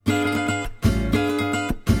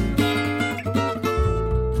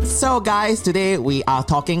So guys, today we are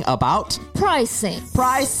talking about pricing.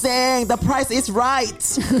 The price is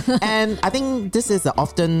right. And I think this is an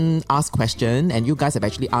often asked question, and you guys have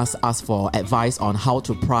actually asked us for advice on how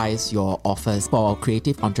to price your offers for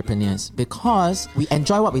creative entrepreneurs, because we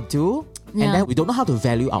enjoy what we do. Yeah. And then we don't know how to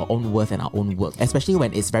value our own worth and our own work, especially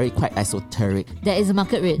when it's very quite esoteric. There is a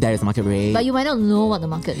market rate. There is a market rate. But you might not know what the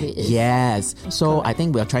market rate is. Yes. So I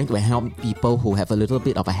think we are trying to help people who have a little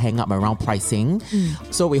bit of a hang up around pricing.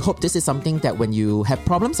 So we hope this is something that when you have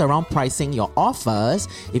problems around pricing your offers,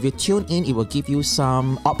 if you tune in, it will give you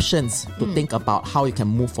some options to think about how you can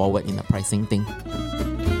move forward in the pricing thing.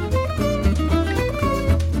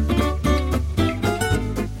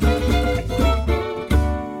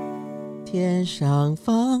 天上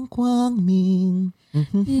放光明，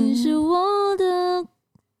你是我的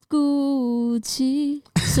古迹，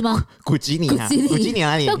是吗？古吉尼啊，古吉尼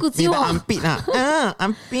啊，你的安碧啊，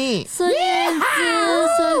安碧。孙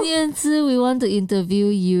燕姿 we want to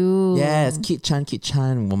interview you. Yes, Kit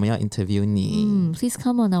Chan, 我们要 interview 你。Please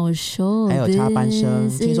come on our show. 还有插班生，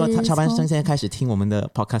听说插班生现在开始听我们的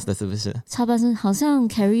podcast 了，是不是？插班生好像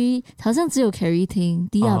只有 Carrie 听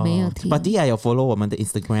Dia 没有听。But Dia 有 follow 我们的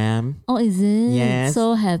Instagram. Oh, is it? Yes.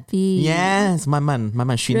 So happy. Yes, 慢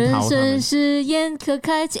慢熏陶他们。人生是宴可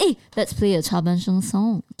开启。Let's play a 插班生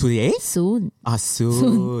song. Today? Soon.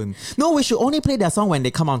 Soon. No, we should only play their song when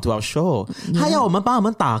they come onto our show. 他要我们帮我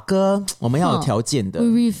们打歌，我们要有条件的。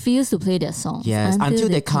We refuse to play their songs. Yes, until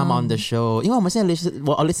they come on the show. 因为我们现在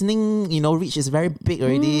listening, reach is very big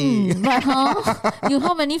already. But you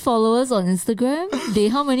how many followers on Instagram? They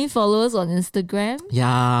how many followers on Instagram?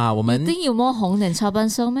 Yeah, 我们 You think you more 红 than 插班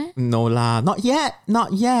生咩？ No 啦 not yet.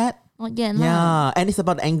 Not yet Yeah, and it's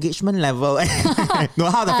about the engagement level. No,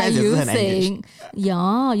 how the fans is engaged.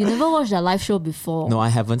 Yeah, you never watched their live show before. No, I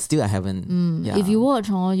haven't. Still, I haven't. Yeah. If you watch,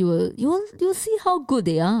 you will see how good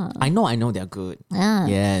they are. I know they're good. Yeah.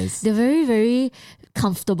 Yes. They're very, very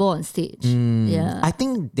comfortable on stage. Yeah. I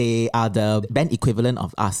think they are the band equivalent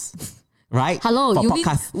of us. Right? Hello, For you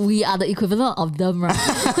podcast. mean we are the equivalent of them, right?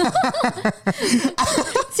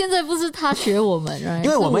 现在不是他学我们 right? 因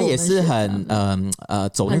为我们也是很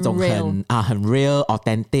走那种很 real,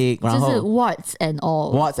 authentic, 然后就是 warts and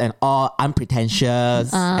all, unpretentious,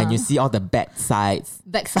 and you see all the bad sides.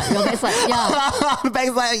 Backside, your backside, yeah.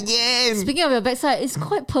 Backside again. Speaking of your backside, it's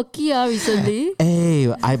quite perky recently.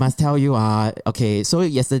 Hey, I must tell you, okay, so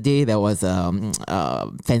yesterday there was a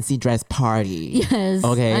fancy dress party. Yes,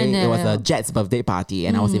 Okay, I know. it was a Jet's birthday party,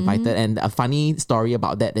 and I was invited. And a funny story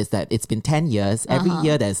about that is that it's been 10 years. Every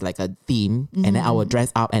year there's like a theme, and then I will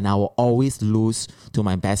dress up, and I will always lose to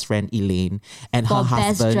my best friend Elaine and her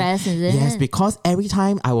husband. Best dress, is it? Yes, because every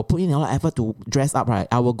time I will put in a lot of effort to dress up, right?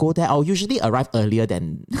 I will go there. I will usually arrive earlier than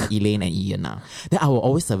Elaine and Ian. Then I will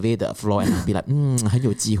always survey the floor and I'll be like, 很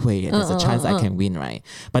有机会 there's a chance I can win, right?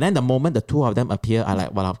 But then the moment the two of them appear, I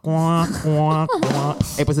like,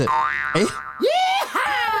 不是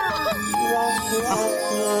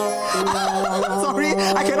Sorry,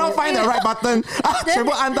 I cannot find the right button. 全部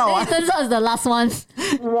按到完。 Turns out it's the last one.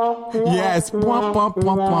 Yes, we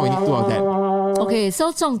need two of that. Okay,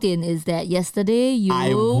 so 重点 is that yesterday you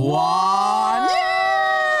I won.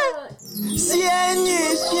 仙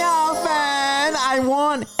女下凡 I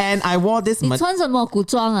won, and I wore this. 你穿什么古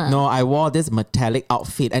装啊？ No, I wore this metallic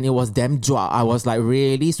outfit, and it was damn dry. I was like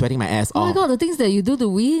really sweating my ass Oh off. my god, the things that you do to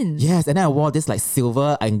win. Yes, and then I wore this like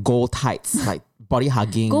silver and gold tights, like body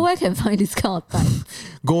hugging. Go where can find this kind of time?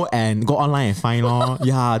 Go online and find lor.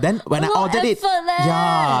 Yeah. Then when I ordered it,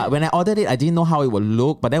 when I ordered it, I didn't know how it would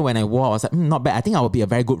look. But then when I wore, I was like, not bad. I think I would be a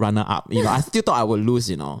very good runner up. I still thought I would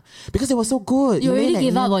lose. Because it was so good. You really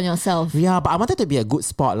give up on yourself. Yeah, but I wanted to be a good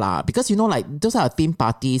sport lah. Because like those are theme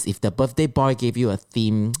parties. If the birthday boy gave you a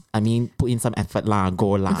theme, I mean, put in some effort lah,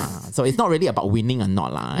 go lah. So it's not really about winning or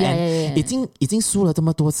not lah. Yeah. 已经输了这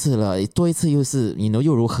么多次了，多一次又是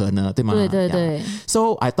又如何呢？对吗？对。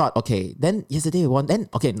So I thought, okay, then yesterday we won. Then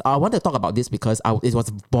okay, I want to talk about this because it was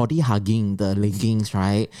body hugging, the leggings,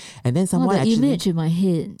 right? And then someone the actually image in my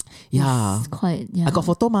head. Yeah, quite. Yeah. I got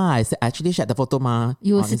photo ma. I actually shared the photo ma.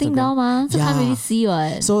 You were sitting down ma, so can't really see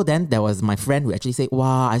what. So then there was my friend who actually said,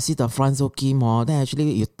 "Wow, I see the front so kim oh." Then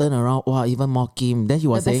actually you turn around, wow, even more kim. Then he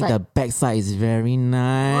was saying the backside is very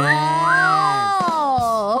nice. Wow.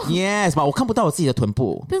 Yes, but 我看不到我自己的臀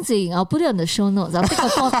部。不用紧 I'll put it on the show notes. I'll take a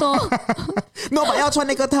photo. No, but 要穿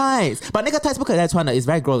那个 tights. But 那个 tights 不可以再穿了。It's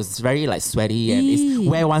very gross. It's very like sweaty and it's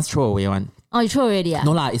wear once throw away one. Oh, you throw already?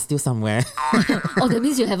 No lah, it's still somewhere. Oh, that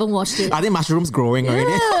means you haven't washed it. Are there mushrooms growing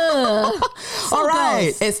already? So All right.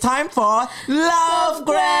 right, it's time for Love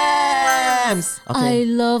Grams. I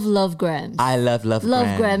love Love Grams. I love Love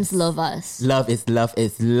Grams love us. Love is love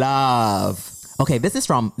is love. Okay, this is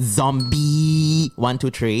from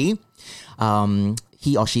Zombie123.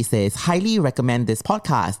 He or she says, highly recommend this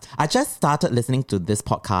podcast. I just started listening to this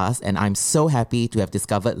podcast and I'm so happy to have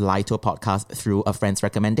discovered Lito podcast through a friend's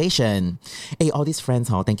recommendation. Hey, all these friends,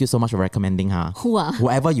 thank you so much for recommending her. Who are?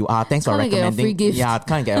 Whoever you are, thanks for Come and get a recommending. free gift. Yeah,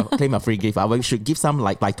 claim a free gift. We should give some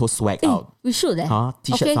like Lito swag out. We should.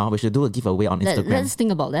 T-shirts, Okay. we should do a giveaway on Instagram. Let's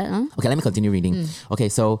think about that. Huh? Okay, let me continue reading. Okay,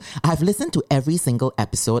 so I've listened to every single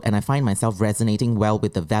episode and I find myself resonating well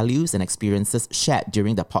with the values and experiences shared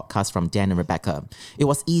during the podcast from Dan and Rebecca. It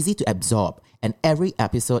was easy to absorb and every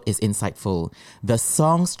episode is insightful. The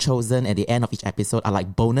songs chosen at the end of each episode are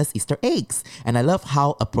like bonus Easter eggs and I love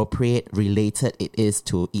how appropriate, related it is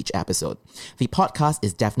to each episode. The podcast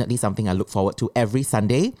is definitely something I look forward to every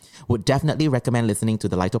Sunday. Would definitely recommend listening to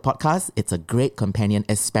the Lito podcast. It's a great companion,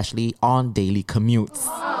 especially on daily commutes.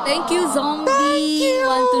 Thank you, Zombie.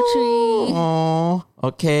 1, 2, 3. Oh,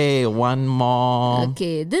 okay, one more.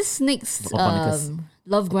 Okay, this next Vonicus.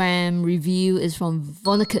 Lovegram review is from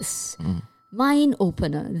Vonicus. Mind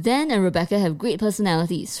opener. Dan and Rebecca have great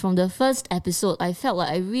personalities. From the first episode, I felt like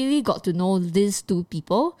I really got to know these two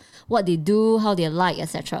people, what they do, how they're like,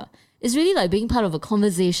 etc. It's really like being part of a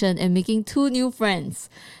conversation and making two new friends.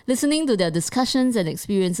 Listening to their discussions and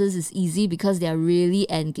experiences is easy because they are really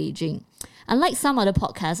engaging. Unlike some other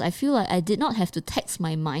podcasts, I feel like I did not have to tax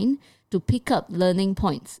my mind to pick up learning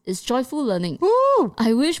points. It's joyful learning. Woo!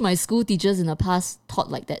 I wish my school teachers in the past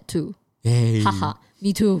taught like that too. Yay. Haha,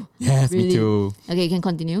 me too. Yes, me Really. too. Okay, you can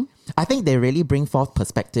continue. I think they really bring forth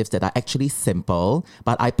perspectives that are actually simple,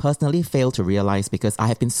 but I personally fail to realize because I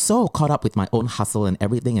have been so caught up with my own hustle and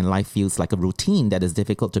everything in life feels like a routine that is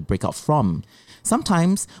difficult to break out from.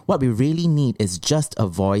 Sometimes what we really need is just a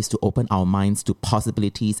voice to open our minds to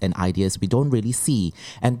possibilities and ideas we don't really see.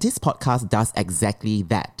 And this podcast does exactly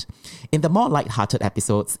that. In the more light-hearted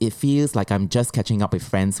episodes, it feels like I'm just catching up with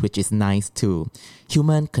friends, which is nice too.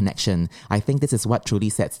 Human connection. I think this is what truly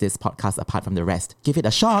sets this podcast apart from the rest. Give it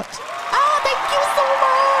a shot. Thank you so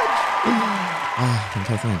much. 很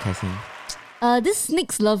开心，很开心。 This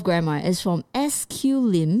next love grammar is from SQ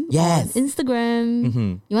Lim Yes. on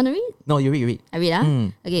Instagram. You want to read? No, you read. I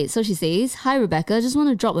read, Okay, so she says, Hi Rebecca, just want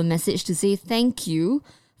to drop a message to say thank you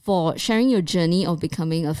for sharing your journey of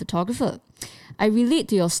becoming a photographer. I relate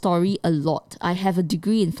to your story a lot. I have a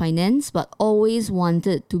degree in finance, but always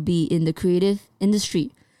wanted to be in the creative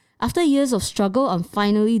industry. After years of struggle, I'm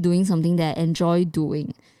finally doing something that I enjoy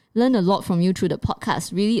doing. Learned a lot from you through the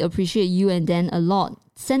podcast. Really appreciate you and Dan a lot.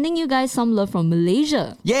 Sending you guys some love from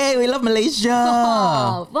Malaysia. Yay, we love Malaysia.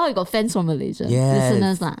 Wow, we got fans from Malaysia. Yes.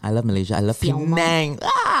 Listeners lah. I love Malaysia. I love Siao Ma. Penang.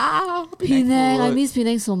 Penang, I food. miss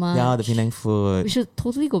Penang so much. Yeah, the Penang food. We should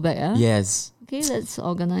totally go back, yeah? Yes. Okay, let's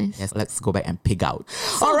organize. Yes, let's go back and pig out.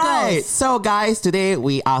 All right. girls. So, guys, today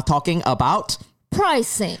we are talking about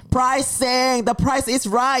Pricing. pricing. The price is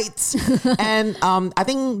right. And I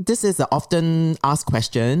think this is an often asked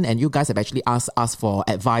question, and you guys have actually asked us for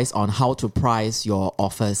advice on how to price your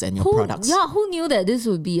offers and your products. Who knew that this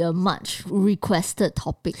would be a much requested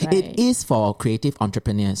topic, right? It is for creative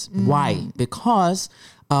entrepreneurs. Why? Because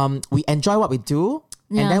we enjoy what we do.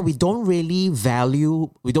 Yeah. And then we don't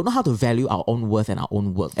know how to value our own worth and our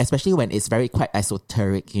own work, especially when it's very quite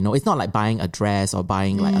esoteric, you know. It's not like buying a dress or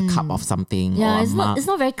buying like a cup of something. Yeah, or it's a not mug. it's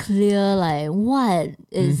not very clear like what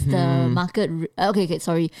is the market okay,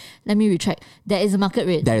 sorry. Let me retract. There is a market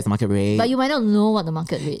rate. There is a market rate. But you might not know what the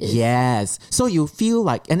market rate is. Yes. So you feel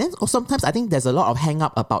like, and then sometimes I think there's a lot of hang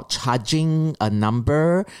up about charging a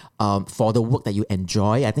number for the work that you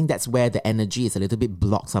enjoy. I think that's where the energy is a little bit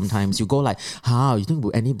blocked sometimes. You go like, how you think will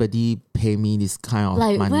anybody pay me this kind of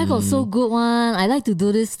Like money? where got so good one? I like to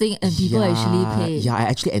do this thing and people actually pay. Yeah, I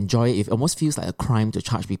actually enjoy it. It almost feels like a crime to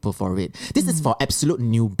charge people for it. This is for absolute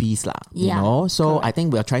newbies lah, Yeah, you know? So correct. I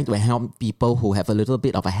think we are trying to help people who have a little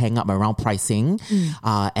bit of a hang up around pricing.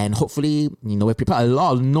 And hopefully, you know, we prepare a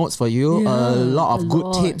lot of notes for you, a lot of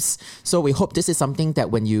good tips. So we hope this is something that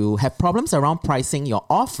when you have problems around pricing your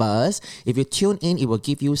offers, if you tune in, it will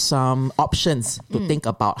give you some options to think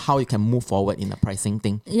about how you can move forward in the pricing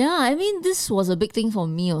thing. Yeah, I mean this was a big thing for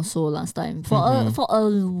me also last time. For a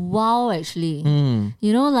while actually.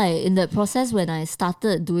 You know, like in that process when I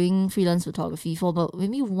started doing freelance photography for about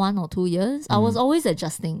maybe 1 or 2 years, I was always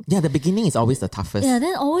adjusting. Yeah, the beginning is always the toughest. Yeah,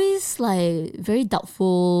 then always like very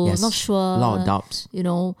doubtful, Yes, not sure. a lot of doubts. You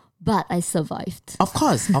know, but I survived. Of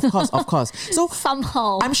course. So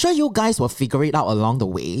Somehow. I'm sure you guys will figure it out along the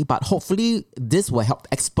way, but hopefully this will help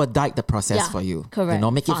expedite the process for you. Correct.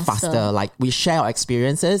 Make it faster. Like we share our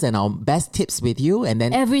experiences and our best tips with you, and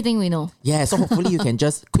then everything we know. yeah, so hopefully you can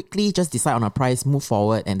just quickly just decide on a price, move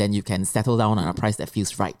forward, and then you can settle down on a price that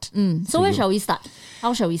feels right. So where shall we start?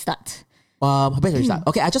 How shall we start? Where shall we start?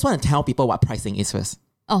 Okay, I just want to tell people what pricing is first.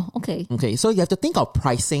 Oh, okay. Okay, so you have to think of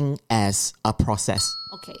pricing as a process.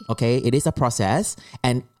 Okay, it is a process,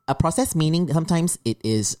 and a process meaning sometimes it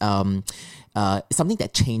is something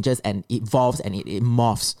that changes and evolves and it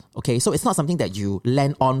morphs. Okay, so it's not something that you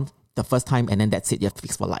land on the first time and then that's it, you're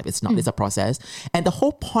fixed for life. It's not. It's a process, and the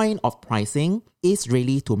whole point of pricing is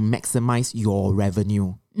really to maximize your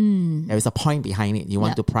revenue. There is a point behind it. You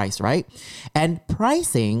want to price, right? And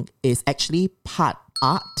pricing is actually part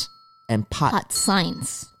art and part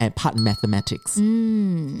science and part mathematics.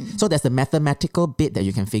 So there's a mathematical bit that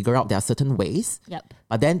you can figure out. There are certain ways. Yep.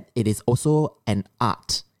 But then it is also an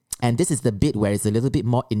art. And this is the bit where it's a little bit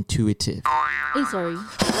more intuitive. Sorry.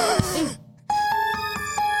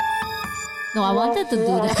 No, I wanted to do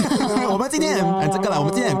that. 我们今天这个啦，我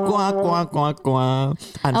们今天呱呱呱呱。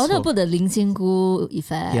I wanted to put the 林仙姑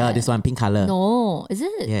effect. Yeah, this one pink color. No, is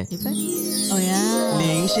it? Yeah. Effect? Oh yeah.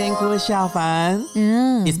 林仙姑下凡.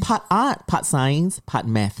 Yeah. It's part art, part science, part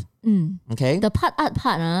math. Okay? The part art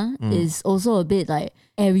part is also a bit like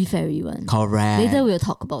airy-fairy one. Correct. Later we'll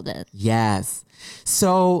talk about that. Yes.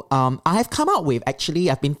 So I have come up with,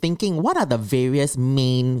 I've been thinking, what are the various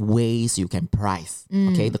main ways you can price?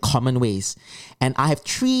 Okay, the common ways. And I have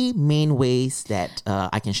 3 main ways that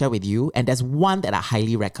I can share with you. And there's one that I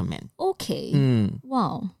highly recommend. Okay.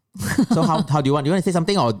 Wow. So how do you want? Do you want to say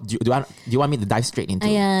something, or do you want me to dive straight into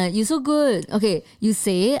it? Yeah, you're so good. Okay, you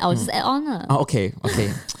say, I'll just add on. Okay.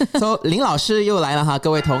 So 林老师又来了哈，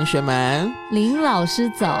各位同学们。林老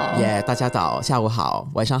师早。Yeah, 大家早，下午好，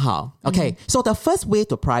晚上好。Okay, so the first way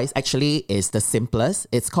to price actually is the simplest.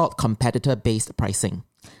 It's called competitor-based pricing.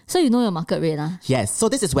 So you know your market rate, Yes. So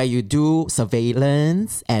this is where you do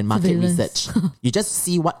surveillance and market research. You just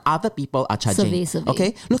see what other people are charging. Survey.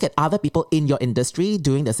 Okay. Look at other people in your industry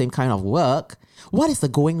doing the same kind of work. What is the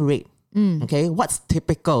going rate? Okay. What's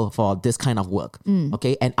typical for this kind of work?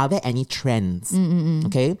 Okay. And are there any trends?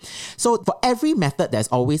 Okay. So for every method, there's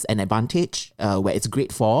always an advantage where it's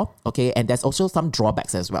great for. Okay. And there's also some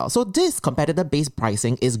drawbacks as well. So this competitor-based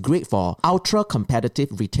pricing is great for ultra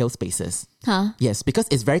competitive retail spaces. Huh? Yes, because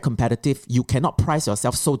it's very competitive. You cannot price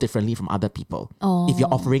yourself so differently from other people if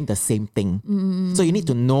you're offering the same thing. So you need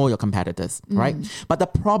to know your competitors, right? But the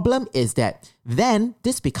problem is that then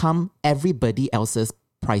this becomes everybody else's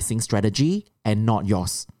pricing strategy and not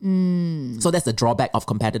yours. So that's the drawback of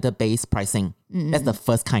competitor-based pricing. That's the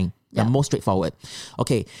first kind. The most straightforward.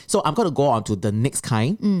 Okay, so I'm going to go on to the next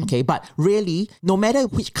kind. Okay, but really, no matter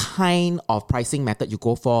which kind of pricing method you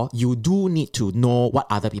go for, you do need to know what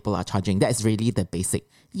other people are charging. That is really the basic.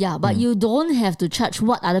 Yeah, but you don't have to charge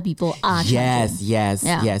what other people are charging.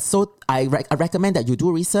 Yes. So I recommend that you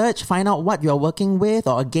do research, find out what you're working with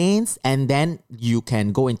or against, and then you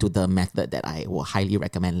can go into the method that I will highly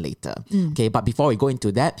recommend later. Okay, but before we go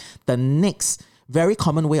into that, the next very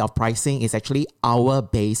common way of pricing is actually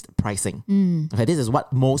hour-based pricing. Okay, this is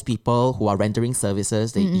what most people who are rendering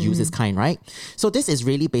services, they use this kind, right? So this is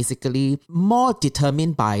really basically more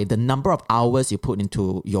determined by the number of hours you put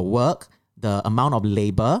into your work, the amount of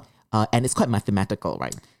labor, and it's quite mathematical,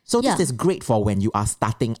 right? So this is great for when you are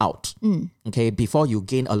starting out, okay, before you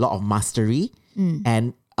gain a lot of mastery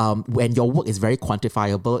and when your work is very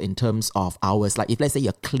quantifiable in terms of hours. Like if let's say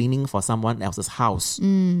you're cleaning for someone else's house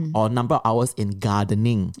or number of hours in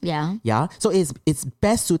gardening. Yeah. So it's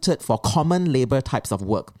best suited for common labor types of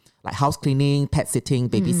work. Like house cleaning, pet sitting,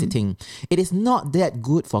 babysitting. It is not that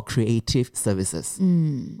good for creative services.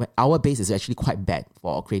 Hour base is actually quite bad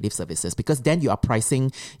for creative services because then you are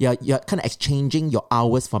pricing, you're kind of exchanging your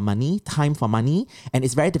hours for money, time for money, and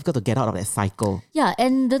it's very difficult to get out of that cycle. Yeah,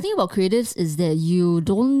 and the thing about creatives is that you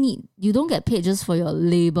don't get paid just for your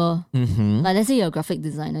labor. Like let's say you're a graphic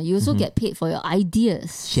designer, you also get paid for your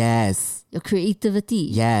ideas. Yes. Your creativity.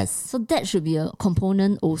 Yes. So that should be a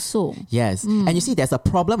component also. Yes. And you see, there's a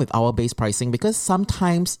problem with hour-based pricing because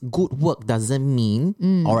sometimes good work doesn't mean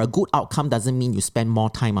or a good outcome doesn't mean you spend more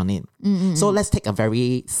time on it. So let's take a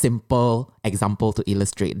very simple example to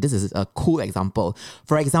illustrate. This is a cool example.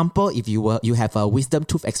 For example, if you have a wisdom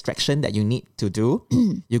tooth extraction that you need to do,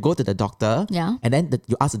 you go to the doctor, and then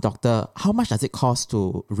you ask the doctor, how much does it cost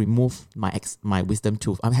to remove my wisdom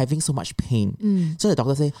tooth? I'm having so much pain. So the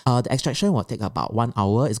doctor say, the extraction will take about 1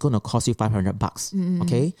 hour. It's going to cost you $500.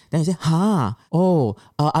 Okay. Then you say, are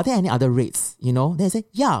there any other rates? You know, then you say,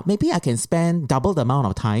 yeah, maybe I can spend double the amount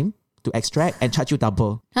of time to extract and charge you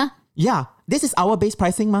double. Yeah, this is our base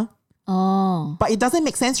pricing, ma. Oh. But it doesn't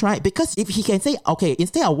make sense, right? Because if he can say, okay,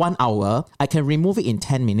 instead of 1 hour, I can remove it in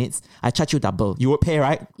 10 minutes, I charge you double. You would pay,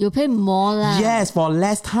 right? You'll pay more lah. Yes, for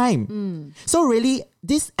less time. So really,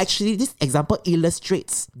 this example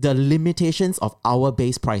illustrates the limitations of our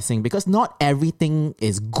base pricing, because not everything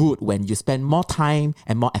is good when you spend more time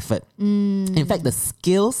and more effort. In fact, the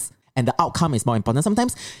skills and the outcome is more important.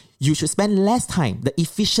 Sometimes you should spend less time. The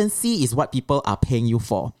efficiency is what people are paying you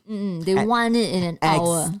for. They want it in an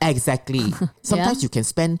hour. Exactly. Sometimes you can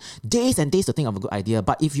spend days and days to think of a good idea.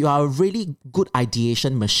 But if you are a really good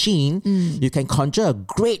ideation machine, you can conjure a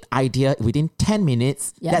great idea within 10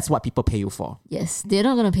 minutes. That's what people pay you for. Yes. They're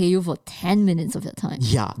not going to pay you for 10 minutes of your time.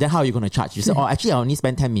 Yeah. Then how are you going to charge? You say, actually, I only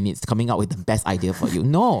spent 10 minutes coming up with the best idea for you.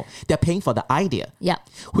 No. They're paying for the idea. Yeah.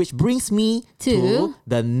 Which brings me to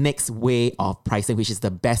the next way of pricing, which is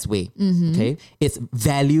the best way. Okay, it's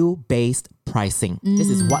value-based pricing. This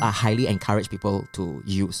is what I highly encourage people to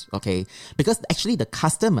use. Okay, because actually the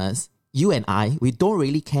customers, you and I, we don't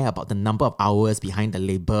really care about the number of hours behind the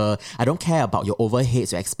labor. I don't care about your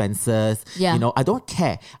overheads, your expenses. Yeah. You know, I don't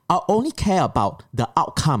care. I only care about the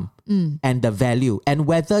outcome and the value, and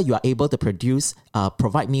whether you are able to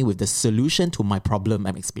provide me with the solution to my problem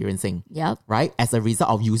I'm experiencing. Yep. Right? As a result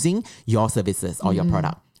of using your services or your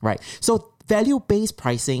product. Right? So value-based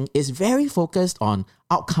pricing is very focused on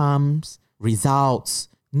outcomes, results,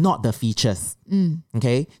 not the features.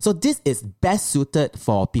 Okay? So this is best suited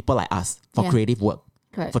for people like us, for creative work.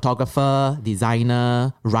 Correct. Photographer,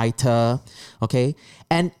 designer, writer. Okay?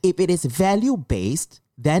 And if it is value-based,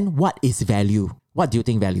 then what is value? What do you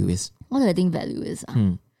think value is? What do I think value is?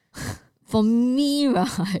 For me,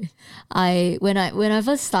 right, when I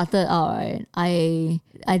first started out, right,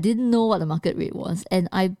 I didn't know what the market rate was, and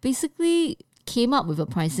I basically came up with a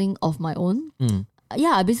pricing of my own.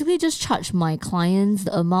 Yeah, I basically just charged my clients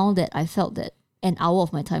the amount that I felt that an hour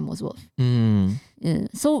of my time was worth. Yeah.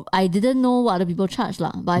 So I didn't know what other people charge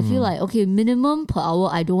lah, but I feel like, okay, minimum per hour,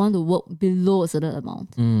 I don't want to work below a certain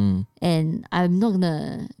amount, and I'm not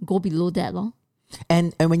gonna go below that lor.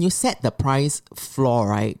 And when you set the price floor,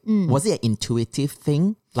 right, was it an intuitive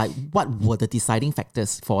thing? Like, what were the deciding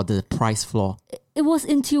factors for the price floor? It was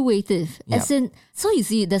intuitive. As in, so you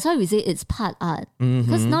see, that's why we say it's part art.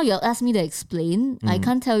 Because now you'll ask me to explain. I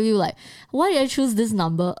can't tell you like, why did I choose this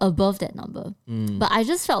number above that number? But I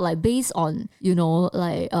just felt like based on, you know,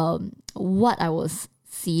 like what I was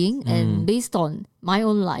seeing and based on my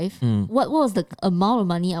own life, what was the amount of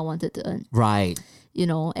money I wanted to earn? Right. You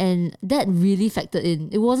know, and that really factored in.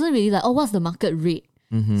 It wasn't really like, oh, what's the market rate?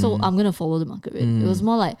 So I'm going to follow the market rate. It was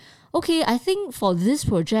more like, okay, I think for this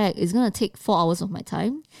project, it's going to take 4 hours of my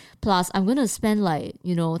time. Plus, I'm going to spend like,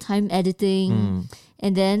 you know, time editing.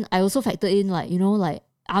 And then I also factor in like, you know, like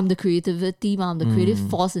I'm the creativity, I'm the creative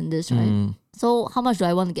force in this, right? So how much do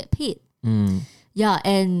I want to get paid? Yeah,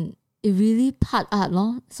 and it really part art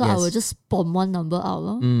lor. So I will just bomb one number out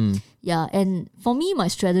lor. Yeah, and for me, my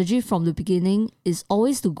strategy from the beginning is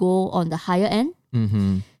always to go on the higher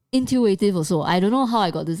end. Intuitive also. I don't know how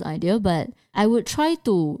I got this idea, but I would try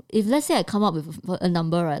to, if let's say I come up with a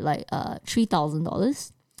number, right, like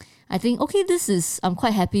 $3,000, I think, okay, I'm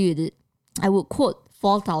quite happy with it. I would quote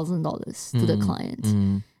 $4,000 to the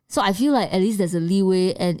client. So I feel like at least there's a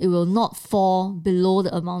leeway and it will not fall below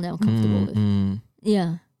the amount that I'm comfortable with.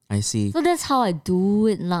 Yeah. I see. So that's how I do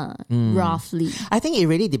it lah, roughly. I think it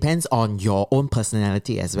really depends on your own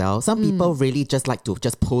personality as well. Some people really just like to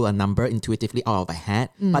just pull a number intuitively out of a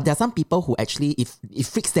hat. But there are some people who actually, if it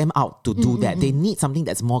freaks them out to do that, they need something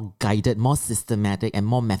that's more guided, more systematic and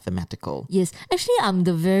more mathematical. Yes. Actually, I'm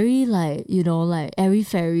the very like, you know, like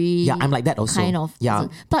airy-fairy. Yeah, I'm like that also. Kind of. Yeah.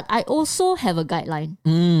 Person. But I also have a guideline.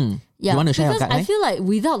 Yeah. You want to share a guideline? I feel like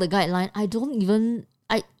without the guideline,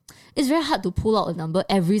 it's very hard to pull out a number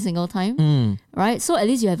every single time, right? So at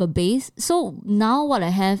least you have a base. So now what I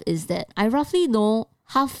have is that I roughly know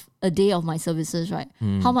half a day of my services, right?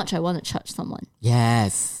 How much I want to charge someone.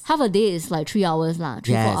 Yes. Half a day is like 3 hours, 4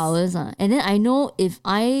 hours. And then I know if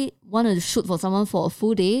I want to shoot for someone for a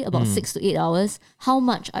full day, about 6 to 8 hours, how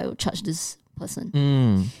much I will charge this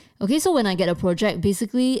person. Okay, so when I get a project,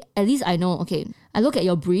 basically, at least I know, okay, I look at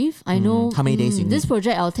your brief, I know how many days you this need.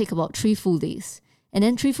 project I'll take about 3 full days. And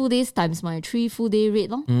then 3 full days times my 3 full day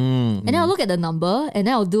rate. And then I'll look at the number and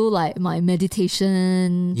then I'll do like my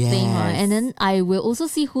meditation thing, right? Yes. And then I will also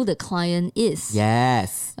see who the client is.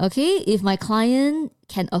 Yes. Okay, if my client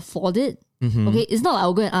can afford it, okay, it's not like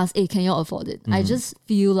I'll go and ask, hey, can you all afford it? I just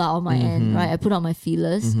feel like on my end, right? I put out my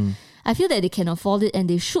feelers. I feel that they can afford it and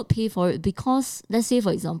they should pay for it because, let's say,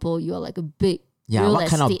 for example, you are like a big Yeah, real what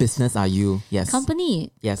kind of estate business are you? Yes.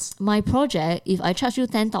 company. Yes. My project, if I charge you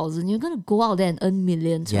 10,000, you're going to go out there and earn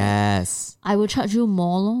millions, right? Yes. I will charge you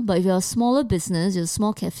more, lor. But if you're a smaller business, you're a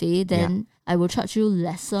small cafe, then I will charge you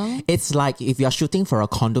lesser. It's like if you're shooting for a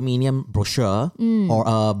condominium brochure or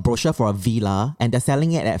a brochure for a villa and they're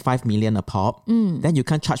selling it at 5 million a pop, then you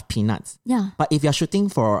can't charge peanuts. Yeah. But if you're shooting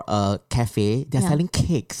for a cafe, they're selling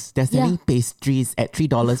cakes, they're selling pastries at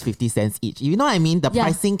 $3.50 each. You know what I mean? The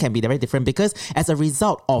pricing can be very different because as a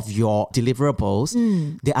result of your deliverables,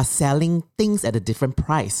 they are selling things at a different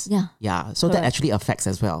price. Yeah. Yeah. So Correct. that actually affects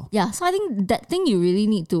as well. Yeah, so I think that thing you really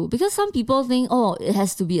need to, because some people think, oh, it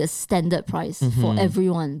has to be a standard price for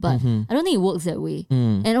everyone, but I don't think it works that way.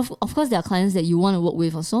 And of course, there are clients that you want to work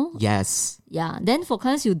with also. Yes. Yeah, then for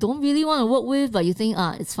clients you don't really want to work with, but you think,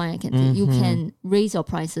 it's fine, I can take. You can raise your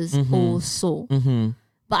prices also.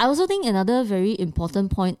 But I also think another very important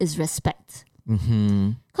point is respect.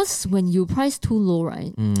 Because when you price too low,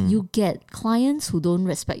 right, you get clients who don't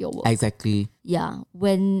respect your work. Exactly. Yeah,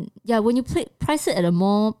 when you price it at a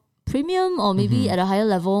more premium or maybe at a higher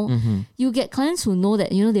level, you get clients who know that,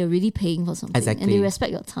 they're really paying for something and they Exactly.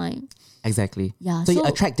 respect your time. Exactly. Yeah, So you so-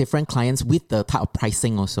 attract different clients with the type of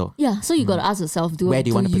pricing also. Yeah, so you got to ask yourself, Where do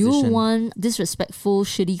you want to you position? want disrespectful,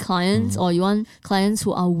 shitty clients, or you want clients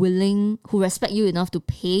who respect you enough to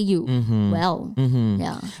pay you well?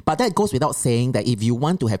 Yeah. But that goes without saying that if you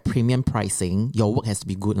want to have premium pricing, your work has to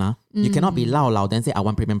be good. You cannot be loud then say, I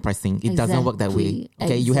want premium pricing. It doesn't work that way. Exactly.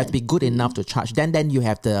 Okay, you have to be good enough to charge. Then you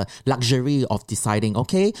have the luxury of deciding,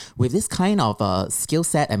 okay, with this kind of skill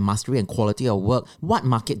set and mastery and quality of work, what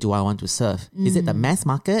market do I want to serve? Is it the mass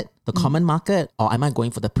market, the common market, or am I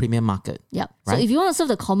going for the premium market? Yeah. Right? So if you want to serve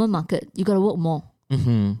the common market, you got to work more.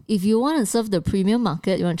 If you want to serve the premium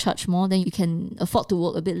market, you want to charge more, then you can afford to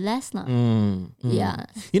work a bit less. Yeah.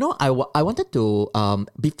 You know, I wanted to,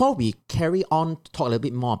 before we carry on, talk a little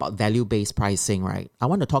bit more about value-based pricing, right? I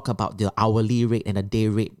want to talk about the hourly rate and a day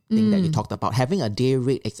rate thing that you talked about. Having a day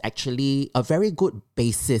rate is actually a very good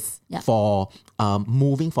basis for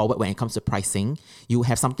moving forward when it comes to pricing. You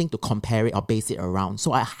have something to compare it or base it around.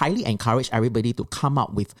 So I highly encourage everybody to come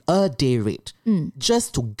up with a day rate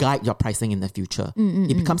just to guide your pricing in the future.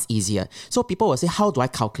 It becomes easier. So people will say, how do I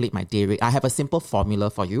calculate my day rate? I have a simple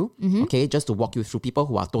formula for you, okay, just to walk you through. People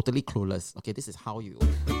who are totally clueless, okay, this is how you.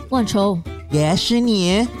 万愁， Yeah, 是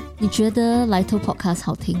你。你觉得来头 podcast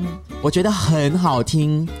好听吗？我觉得很好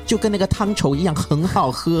听，就跟那个汤稠一样，很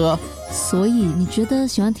好喝。所以你觉得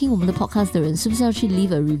喜欢听我们的 podcast 的人，是不是要去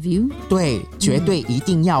leave a review？对，绝对一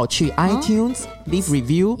定要去 iTunes leave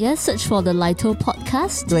review。 Yes, search for the Lito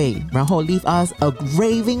podcast. 对，然后 leave us a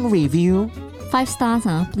raving review。 5 stars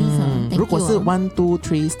啊 please 啊 Thank 如果 you 是啊 1, 2,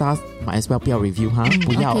 3 stars， might as well 不要 review 哈，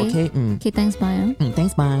不要 okay. OK， Okay, thanks, bye 啊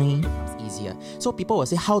Thanks, bye. It's easier. So people will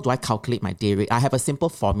say, how do I calculate my day rate? I have a simple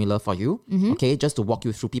formula for you, okay, just to walk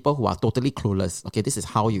you through. People who are totally clueless, okay, this is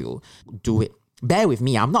how you do it. Bear with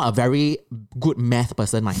me, I'm not a very good math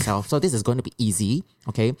person myself, so this is going to be easy,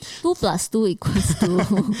 okay? 2 + 2 equals to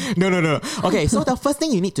No. Okay, so the first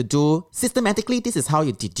thing you need to do, systematically, this is how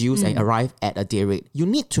you deduce and arrive at a day rate. You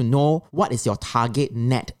need to know what is your target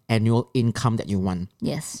net annual income that you want.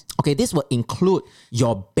 Yes. Okay, this will include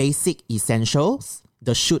your basic essentials,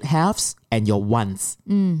 the should-haves, and your wants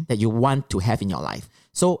that you want to have in your life.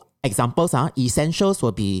 So examples are, essentials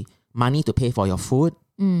will be money to pay for your food,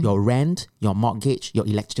 your rent, your mortgage, your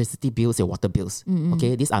electricity bills, your water bills.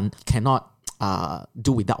 Okay, these are cannot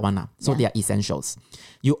do without one. So they are essentials.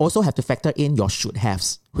 You also have to factor in your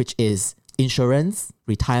should-haves, which is insurance,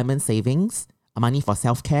 retirement savings, money for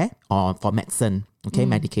self-care or for medicine, okay,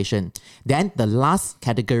 medication. Then the last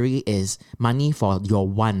category is money for your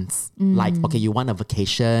wants. Like, okay, you want a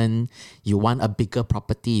vacation, you want a bigger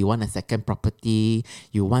property, you want a second property,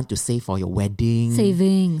 you want to save for your wedding.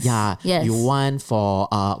 Savings. Yeah. Yes. You want for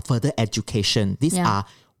further education. These are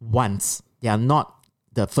wants. They are not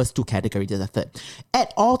the first 2 categories, they're the third.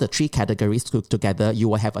 Add all the 3 categories together, you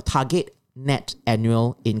will have a target net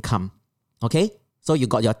annual income. Okay? So you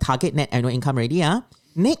got your target net annual income already.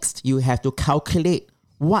 Next, you have to calculate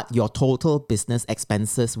what your total business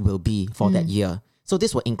expenses will be for that year. So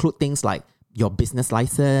this will include things like your business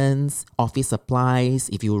license, office supplies,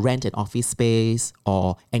 if you rent an office space,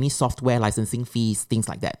 or any software licensing fees, things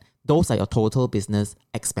like that. Those are your total business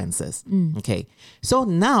expenses. Okay. So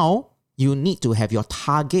now you need to have your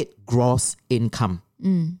target gross income.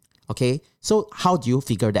 Okay. So how do you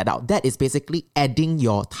figure that out? That is basically adding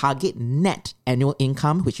your target net annual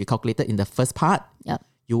income, which we calculated in the first part. Yep.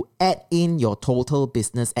 You add in your total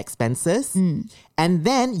business expenses, and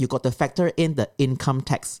then you got to factor in the income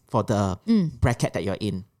tax for the bracket that you're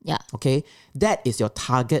in. Yeah. Okay. That is your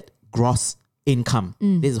target gross income.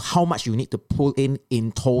 This is how much you need to pull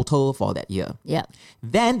in total for that year. Yeah.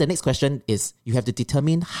 Then the next question is you have to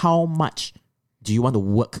determine how much do you want to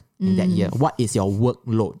work in that year? What is your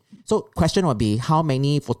workload? So question would be, how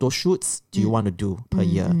many photo shoots do you want to do per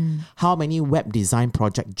year? How many web design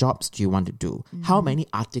project jobs do you want to do? How many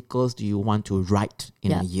articles do you want to write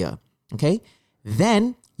in a year? Okay.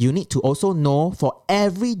 Then you need to also know for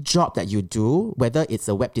every job that you do, whether it's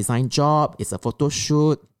a web design job, it's a photo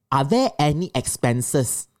shoot, are there any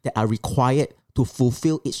expenses that are required to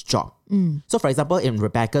fulfill each job? So for example, in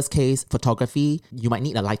Rebecca's case, photography, you might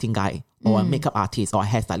need a lighting guy or a makeup artist or a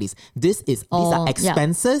hairstylist. These are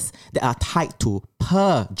expenses that are tied to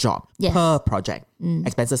per job, per project,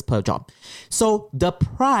 expenses per job. So the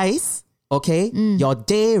price, your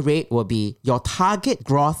day rate will be your target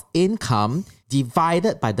gross income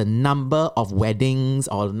divided by the number of weddings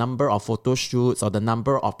or the number of photo shoots or the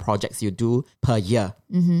number of projects you do per year.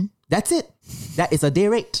 That's it. That is a day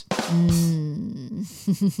rate.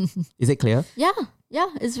 Is it clear? Yeah,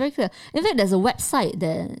 it's very clear. In fact, there's a website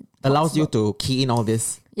that allows you to key in all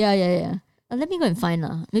this. Yeah. Let me go and find.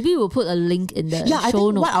 Maybe we'll put a link in the show I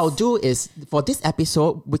think notes. what I'll do is, for this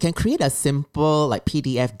episode, we can create a simple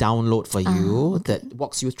PDF download for you that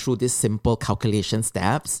walks you through these simple calculation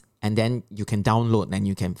steps. And then you can download and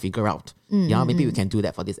you can figure out. Maybe we can do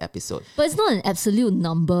that for this episode. But it's not an absolute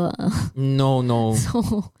number. No.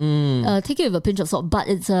 So take it with a pinch of salt. But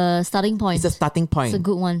it's a starting point. It's a starting point. It's a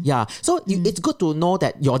good one. Yeah. So it's good to know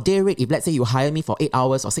that your day rate, if let's say you hire me for 8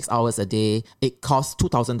 hours or 6 hours a day, it costs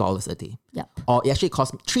 $2,000 a day. Yep. Or it actually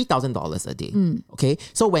costs $3,000 a day. Okay.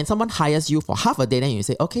 So when someone hires you for half a day, then you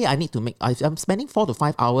say, okay, I need to make, I'm spending 4 to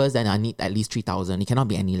 5 hours, then I need at least 3,000. It cannot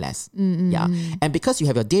be any less. Yeah. And because you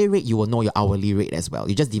have your day rate, you will know your hourly rate as well.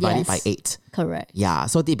 You just divide it by 8. Correct. Yeah,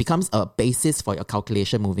 so it becomes a basis for your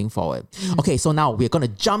calculation moving forward. Okay, so now we're going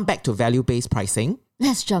to jump back to value-based pricing.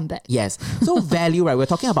 Let's jump back. Yes. So value, right? We're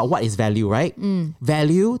talking about what is value, right?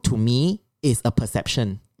 Value to me is a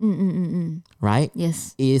perception. Right?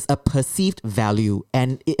 Yes. Is a perceived value.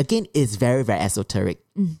 And it, again, is very, very esoteric.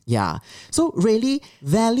 Yeah. So really,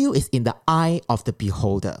 value is in the eye of the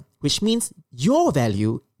beholder, which means your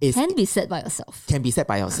value can be set by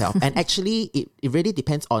yourself. And actually, it really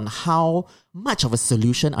depends on how much of a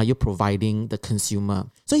solution are you providing the consumer.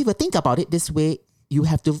 So if you think about it this way, you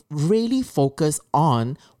have to really focus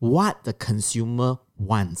on what the consumer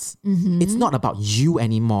wants. It's not about you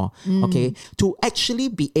anymore. Okay. To actually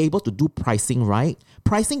be able to do pricing right,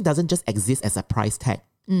 pricing doesn't just exist as a price tag.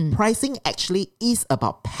 Pricing actually is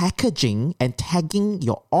about packaging and tagging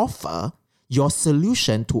your offer, your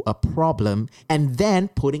solution to a problem, and then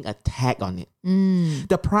putting a tag on it.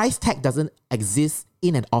 The price tag doesn't exist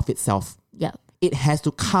in and of itself. Yeah. It has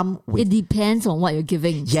to come with... It depends on what you're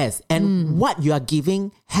giving. Yes. And what you are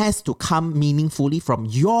giving has to come meaningfully from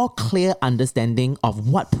your clear understanding of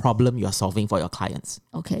what problem you are solving for your clients.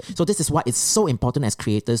 Okay. So this is why it's so important as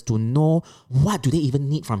creators to know what do they even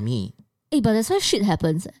need from me. Hey, but that's why shit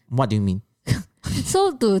happens. What do you mean?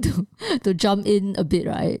 So to jump in a bit,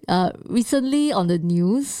 right? Recently on the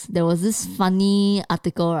news, there was this funny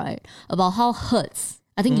article, right, about how Hertz,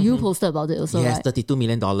 I think you posted about it also, yes, right? $32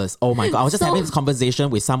 million. Oh my God. I was just having this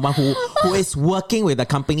conversation with someone who is working with the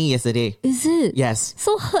company yesterday. Is it? Yes.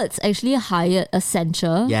 So Hertz actually hired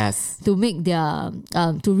Accenture to make their,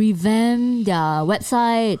 to revamp their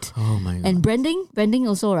website. Oh my God. And branding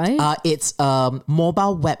also, right? It's a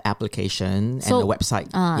mobile web application and a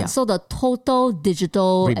website. So the total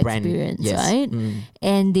digital experience, right?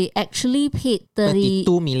 And they actually paid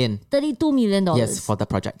 $32 million. Yes, for the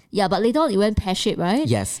project. Yeah, but later on it went pear-shaped, right?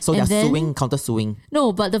 Yes, so they're counter-suing.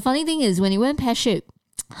 No, but the funny thing is when it went pear-shaped,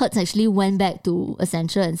 Hertz actually went back to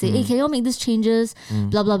Accenture and said, hey, can you all make these changes?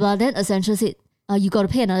 Blah, blah, blah. Then Accenture said, you got to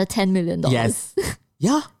pay another $10 million. Yes.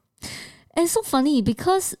 Yeah. And it's so funny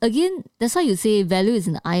because, again, that's why you say value is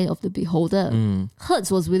in the eye of the beholder.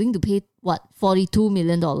 Hertz was willing to pay, $42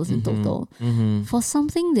 million in total for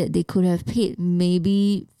something that they could have paid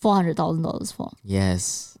maybe $400,000 for.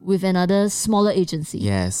 Yes. With another smaller agency.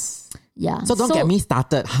 Yes. Yeah. So don't get me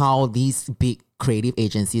started how these big creative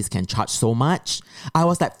agencies can charge so much. I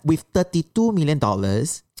was like, with $32 million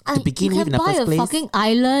to begin with in the first You can buy a place. fucking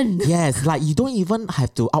island. Yes, like you don't even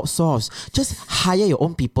have to outsource. Just hire your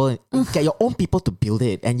own people, get your own people to build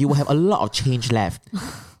it, and you will have a lot of change left.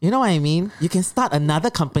 You know what I mean? You can start another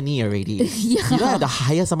company already. Yeah. You don't have to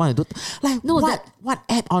hire someone to do. Like, No, what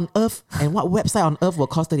ad on earth and what website on earth will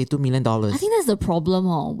cost $32 million? I think that's the problem,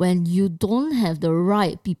 when you don't have the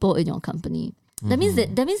right people in your company. That means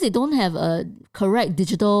they don't have a correct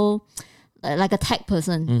digital, like a tech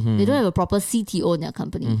person. They don't have a proper CTO in their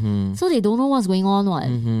company. So they don't know what's going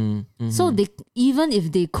on. So they, even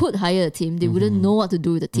if they could hire a team, they wouldn't know what to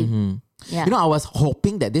do with the team. Yeah. You know, I was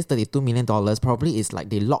hoping that this $32 million probably is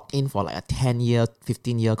like they locked in for like a 10-year,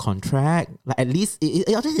 15-year contract. Like at least,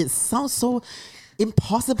 it sounds so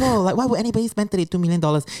impossible. Like, why would anybody spend $32 million?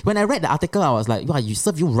 When I read the article, I was like, wow, you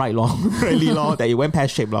serve you right, lor. Really, lor, that you went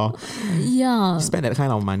pear-shaped, lor. Yeah. You spend that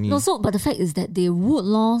kind of money. No, but the fact is that they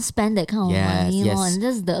would spend that kind of money, yes. and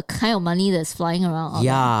that's the kind of money that's flying around. out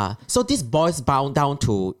Yeah. So this boils down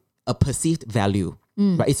to a perceived value.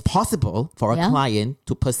 Right? It's possible for a client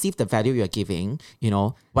to perceive the value you're giving, you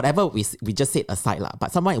know, whatever we just said aside,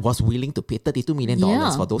 but someone was willing to pay $32 million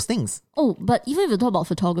for those things. Oh, but even if you talk about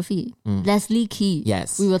photography, Leslie Key,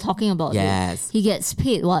 Yes. we were talking about Yes. it. He gets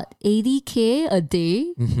paid, what, $80K a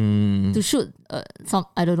day to shoot some,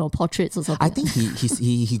 I don't know, portraits or something. I think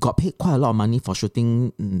he got paid quite a lot of money for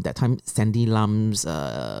shooting that time Sandy Lam's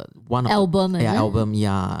one of album, the, album,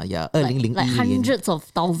 yeah. like hundreds of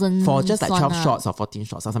thousands for just like 12 shots or 14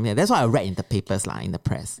 shots or something like that. That's what I read in the papers, in the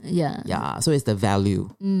press. Yeah. So it's the value.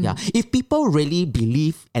 Yeah. If people really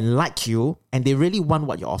believe and like you and they really want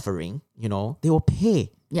what you're offering, you know, they will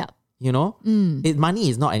pay. Yeah. You know, money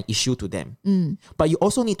is not an issue to them. But you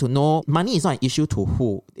also need to know money is not an issue to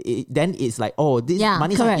who. Then it's like,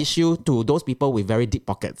 money is an issue to those people with very deep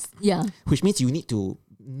pockets. Yeah. Which means you need to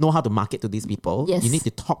know how to market to these people. Yes. You need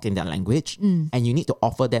to talk in their language and you need to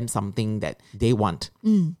offer them something that they want.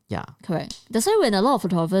 Yeah. Correct. That's why when a lot of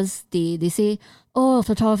photographers, they say,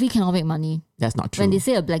 photography cannot make money. That's not true. When they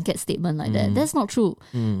say a blanket statement like that, that's not true.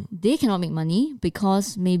 They cannot make money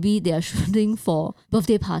because maybe they are shooting for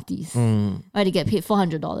birthday parties. Right? They get paid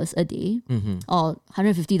 $400 a day or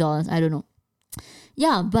 $150, I don't know.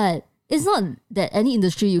 Yeah, but it's not that any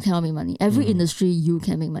industry you cannot make money. Every industry you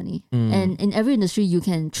can make money. And in every industry you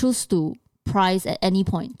can choose to price at any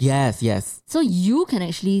point. Yes. So you can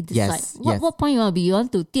actually decide what point you want to be. You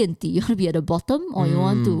want to 垫底, you want to be at the bottom, or you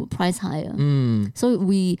want to price higher. So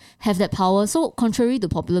we have that power. So contrary to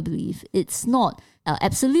popular belief, it's not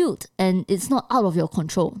absolute and it's not out of your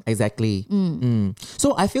control. Exactly.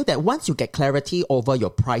 So I feel that once you get clarity over your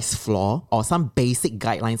price floor or some basic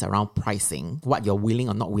guidelines around pricing, what you're willing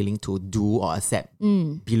or not willing to do or accept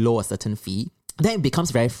below a certain fee, then it becomes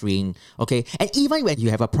very freeing, okay? And even when you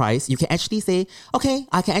have a price, you can actually say, okay,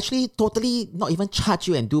 I can actually totally not even charge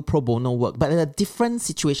you and do pro bono work, but there are different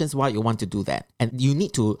situations why you want to do that. And you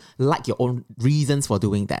need to like your own reasons for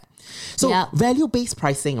doing that. So value-based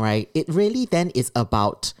pricing, right? It really then is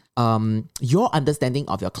about your understanding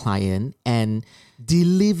of your client and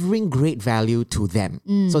delivering great value to them.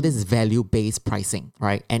 So this is value-based pricing,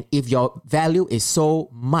 right? And if your value is so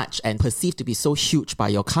much and perceived to be so huge by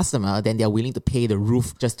your customer, then they're willing to pay the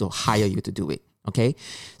roof just to hire you to do it, okay?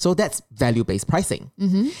 So that's value-based pricing.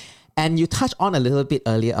 And you touched on a little bit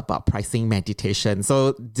earlier about pricing meditation.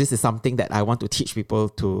 So this is something that I want to teach people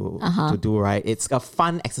to do, right? It's a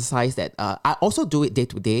fun exercise that I also do it day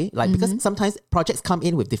to day, like because sometimes projects come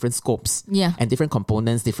in with different scopes and different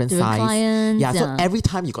components, different size. Clients, so every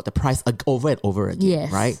time you got the price over and over again,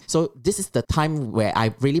 right? So this is the time where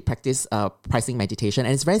I really practice pricing meditation.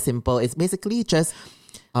 And it's very simple. It's basically just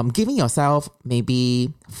giving yourself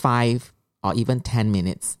maybe 5 or even 10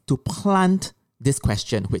 minutes to plant this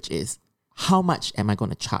question, which is, how much am I going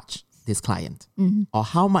to charge this client? Or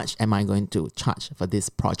how much am I going to charge for this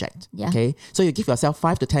project? Okay, so you give yourself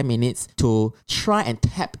 5 to 10 minutes to try and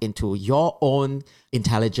tap into your own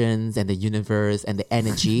intelligence and the universe and the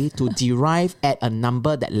energy to derive at a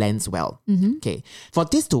number that lands well. Okay, for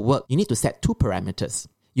this to work, you need to set 2 parameters.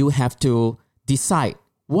 You have to decide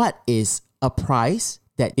what is a price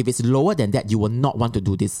that if it's lower than that, you will not want to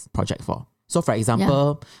do this project for. So for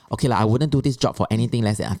example, I wouldn't do this job for anything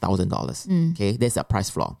less than $1,000. Okay, there's a price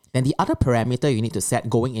floor. Then the other parameter you need to set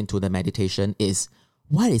going into the meditation is,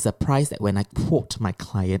 what is a price that when I quote my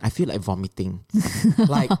client, I feel like vomiting?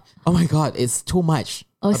 Like, oh my God, it's too much.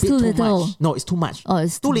 Oh, it's too little. Much. No, it's too much. Oh,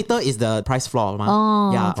 it's too little is the price floor.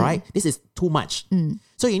 Oh, right? This is too much.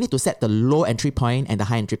 So you need to set the low entry point and the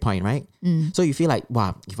high entry point, right? So you feel like,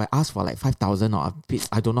 wow, if I ask for like 5,000 or a bit,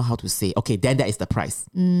 I don't know how to say. Okay, then that is the price.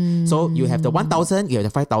 So you have the 1,000, you have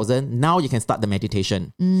the 5,000. Now you can start the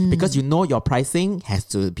meditation because you know your pricing has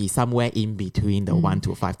to be somewhere in between the 1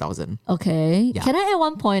 to 5,000. Okay. Yeah. Can I add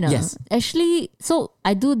one point? Yes. Actually, so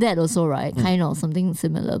I do that also, right? Kind of something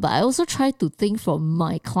similar. But I also try to think from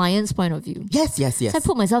my client's point of view. Yes. So I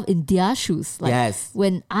put myself in their shoes. Like, Yes.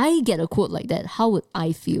 when I get a quote like that, how would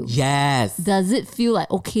I feel? Yes. Does it feel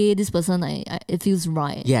like, okay, this person, it feels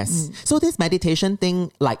right? Yes. So this meditation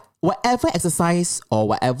thing, like whatever exercise or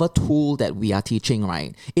whatever tool that we are teaching,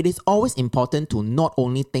 right? It is always important to not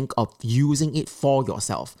only think of using it for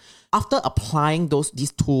yourself. After applying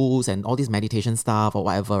these tools and all this meditation stuff or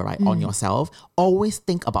whatever, right, on yourself, always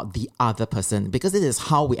think about the other person because this is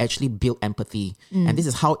how we actually build empathy. And this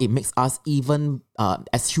is how it makes us even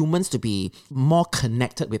as humans to be more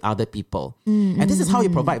connected with other people. And this is how you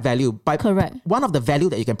provide value. Correct. One of the value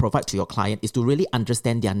that you can provide to your client is to really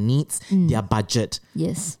understand their needs, their budget.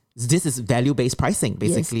 Yes. This is value-based pricing,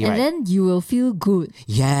 basically, yes. right? And then you will feel good.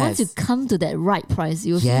 Yes. Once you come to that right price,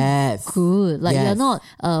 you'll Yes. feel good. Like Yes. you're not,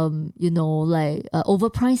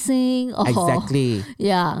 overpricing or Exactly.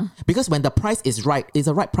 Yeah. Because when the price is right, it's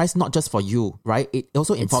the right price not just for you, right? It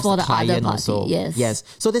also involves for the the other client party, also. yes. Yes.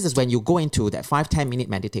 So this is when you go into that 5-10 minute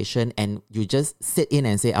meditation and you just sit in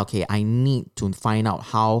and say, okay, I need to find out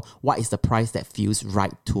what is the price that feels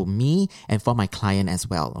right to me and for my client as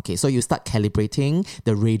well. Okay, so you start calibrating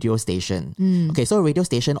the radio station. Okay, so a radio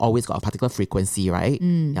station always got a particular frequency, right?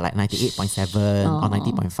 Yeah, like 98.7 or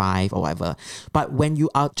 90.5 or whatever. But when you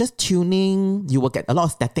are just tuning, you will get a lot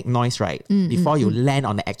of static noise, right? Before you land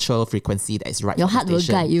on the actual frequency that is right. Your for the heart will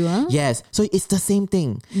station. guide you, huh? Yes. So it's the same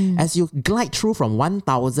thing. As you glide through from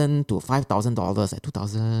 $1,000 to $5,000, like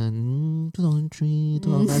 2,000, 2,003,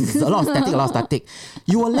 2,000, a lot of static.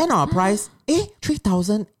 You will land on a price,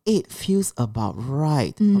 3,008 feels about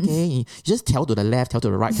right. Okay. You just tell to the left, tell to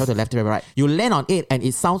the right, tell to the left, to the right. You land on it and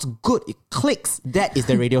it sounds good. It clicks. That is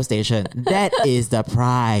the radio station. That is the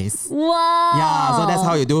price. Wow. Yeah. So that's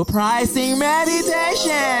how you do pricing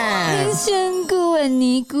meditation. 仙姑和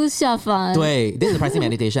尼姑下凡。对, this is pricing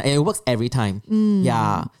meditation and it works every time.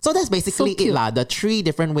 Yeah. So that's basically So it cute. lah. The 3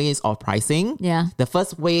 different ways of pricing. Yeah. The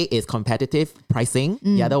first way is competitive pricing.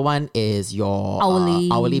 The other one is your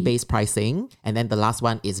hourly based pricing. And then the last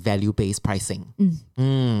one is value based pricing.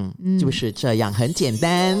 就是这样，很简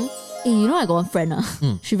单。You know, I got one friend,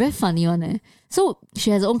 she very funny one. So she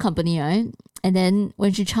has her own company, right? And then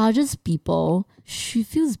when she charges people, she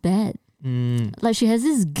feels bad. Like she has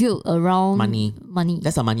this guilt around Money.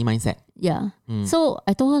 That's a money mindset. Yeah. So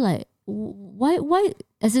I told her like, why?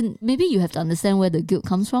 As in, maybe you have to understand where the guilt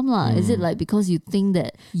comes from, lah. Is it like because you think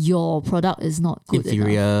that your product is not good enough?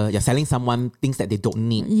 Inferior. You're selling someone things that they don't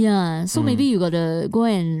need. Yeah. So maybe you gotta go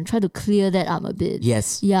and try to clear that up a bit.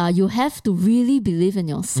 Yes. Yeah. You have to really believe in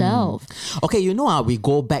yourself. Okay, you know, we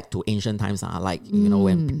go back to ancient times, like, you know,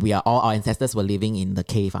 when our ancestors were living in the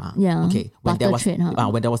cave. Yeah. Okay. When Barter trade, huh?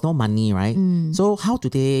 when there was no money, right? So how do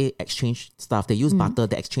they exchange stuff? They use barter,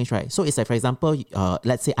 they exchange, right? So it's like, for example,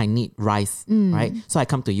 let's say I need rice, right? So I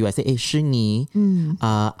come to you, I say, hey, Shini,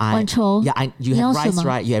 you have rice,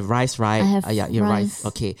 right? You have rice, right? I have your rice.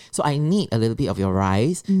 Okay. So I need a little bit of your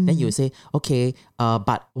rice. Then you say, okay,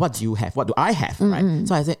 but what do you have? What do I have, right?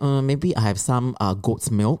 So I say, maybe I have some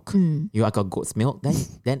goat's milk. You got goat's milk.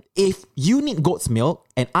 Then if you need goat's milk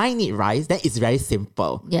and I need rice, then it's very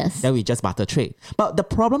simple. Yes. Then we just barter trade. But the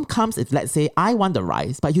problem comes if, let's say, I want the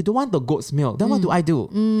rice, but you don't want the goat's milk. Then what do I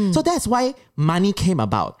do? So that's why money came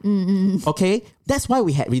about. Okay? That's why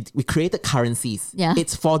we created currencies. Yeah.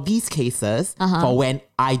 It's for these cases, for when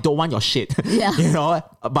I don't want your shit. Yeah. You know,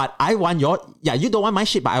 but I want you don't want my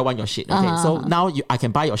shit, but I want your shit. Okay. So now I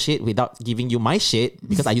can buy your shit without giving you my shit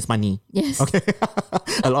because I use money. Yes. Okay.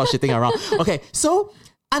 A lot of shitting around. Okay. So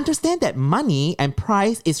understand that money and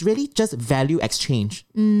price is really just value exchange.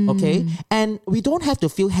 Okay. And we don't have to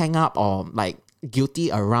feel hang up or like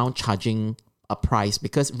guilty around charging a price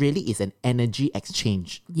because really it's an energy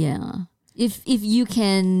exchange. Yeah. If you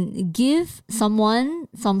can give someone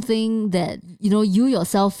something that, you know, you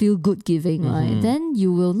yourself feel good giving, right? Then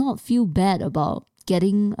you will not feel bad about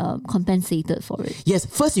getting compensated for it. Yes,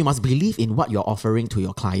 first you must believe in what you're offering to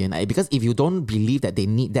your client, because if you don't believe that they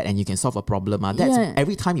need that and you can solve a problem, that's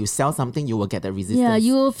every time you sell something you will get the resistance. Yeah,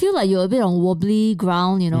 you will feel like you're a bit on wobbly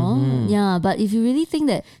ground, you know. Yeah, but if you really think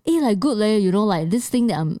that, hey, like good, you know, like this thing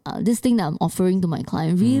that I'm offering to my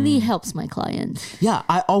client really helps my client. Yeah,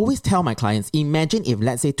 I always tell my clients, imagine if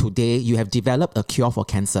let's say today you have developed a cure for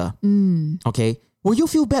cancer. Okay. Will you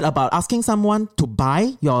feel bad about asking someone to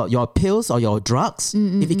buy your pills or your drugs?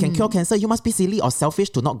 If it can cure cancer, you must be silly or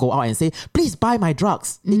selfish to not go out and say, please buy my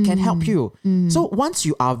drugs. It can help you. So once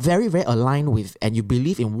you are very, very aligned with and you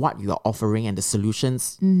believe in what you are offering and the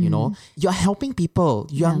solutions, you know, you're helping people.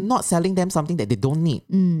 You are not selling them something that they don't need.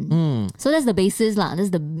 So that's the basis lah.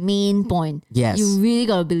 That's the main point. Yes. You really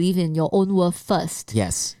got to believe in your own worth first.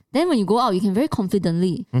 Yes. Then when you go out, you can very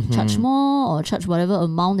confidently charge more or charge whatever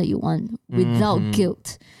amount that you want without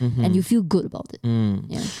guilt. And you feel good about it.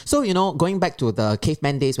 Yeah. So, you know, going back to the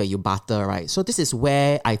caveman days where you barter, right? So this is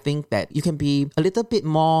where I think that you can be a little bit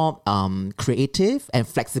more creative and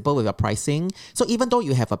flexible with your pricing. So even though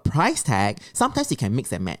you have a price tag, sometimes you can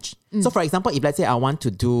mix and match. So for example, if let's say I want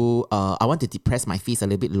to depress my fees a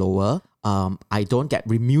little bit lower, I don't get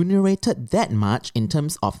remunerated that much in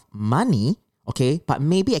terms of money. Okay, but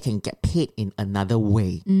maybe I can get paid in another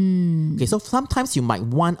way. Okay, so sometimes you might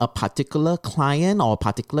want a particular client or a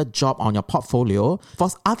particular job on your portfolio for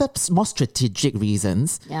other more strategic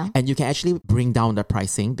reasons. Yeah. And you can actually bring down the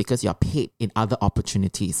pricing because you're paid in other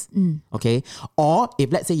opportunities. Okay, or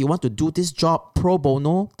if let's say you want to do this job pro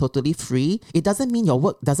bono, totally free, it doesn't mean your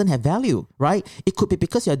work doesn't have value, right? It could be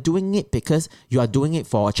because you're doing it because you are doing it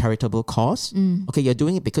for a charitable cause. Okay, you're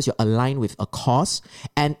doing it because you're aligned with a cause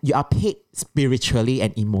and you are paid spiritually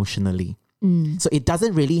and emotionally. So it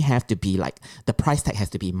doesn't really have to be like the price tag has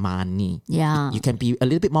to be money. Yeah. You can be a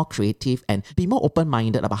little bit more creative and be more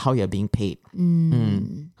open-minded about how you're being paid.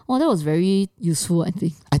 Well, that was very useful, I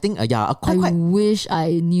think. I think, I wish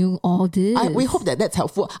I knew all this. we hope that that's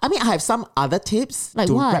helpful. I mean, I have some other tips Like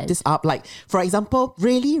to what? wrap this up. Like, for example,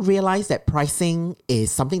 really realize that pricing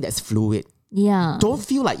is something that's fluid. Yeah. Don't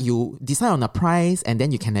feel like you decide on a price and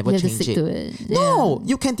then you can never You have to change stick it. to it. No,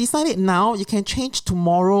 you can decide it now. You can change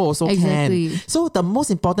tomorrow also Exactly. can. So the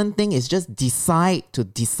most important thing is just decide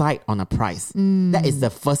on a price. That is the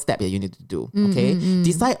first step that you need to do. Okay?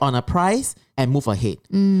 Decide on a price and move ahead.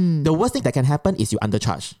 The worst thing that can happen is you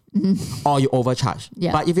undercharge or you overcharge.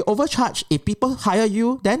 Yeah. But if you overcharge, if people hire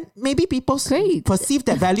you, then maybe people Great. perceive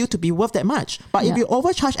that value to be worth that much. But if Yeah. you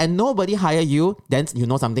overcharge and nobody hire you, then you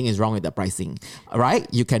know something is wrong with the pricing. Right?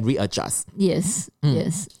 You can readjust. Yes.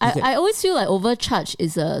 Yes. Okay. I always feel like overcharge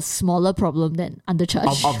is a smaller problem than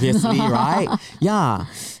undercharge. Obviously, right? Yeah.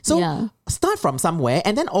 So Yeah. start from somewhere,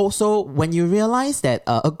 and then also when you realize that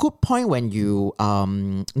a good point when you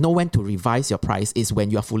know when to revise your price is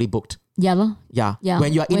when you are fully booked. Yeah, lor. Yeah. Yeah.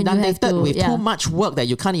 When you are When you have inundated to- with yeah. too much work that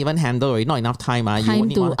you can't even handle, or not enough time. You Time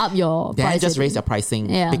only to want- up your then price just raise already. your pricing.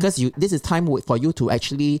 Yeah. Because this is time for you to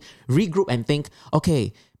actually regroup and think,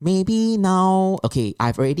 okay, maybe now, okay,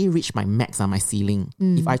 I've already reached my max on my ceiling.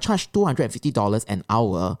 If I charge $250 an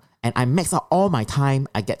hour and I max out all my time,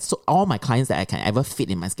 I get all my clients that I can ever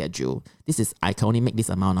fit in my schedule. I can only make this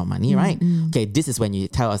amount of money, right? Okay, this is when you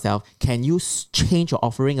tell yourself, can you change your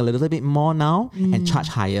offering a little bit more now and charge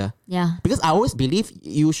higher? Yeah. Because I always believe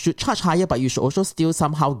you should charge higher, but you should also still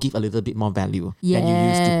somehow give a little bit more value than you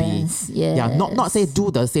used to be. Yes. Yeah, not say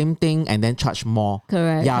do the same thing and then charge more.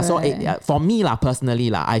 Correct, Yeah, so correct. for me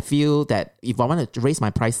personally, I feel that if I want to raise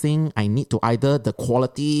my pricing, I need to either the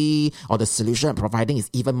quality or the solution I'm providing is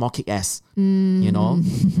even more kick-ass. You know?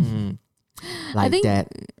 Like that.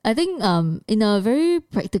 I think in a very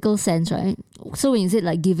practical sense, right? So when you said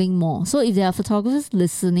like giving more, so if there are photographers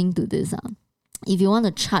listening to this, if you want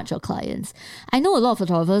to charge your clients, I know a lot of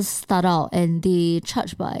photographers start out and they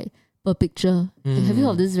charge per picture. Have you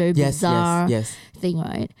heard of this very bizarre Yes. thing,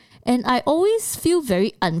 right? And I always feel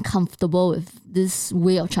very uncomfortable with this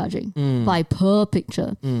way of charging by per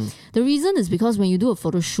picture. The reason is because when you do a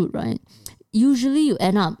photo shoot, right, usually you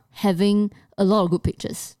end up having a lot of good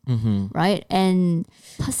pictures, right? And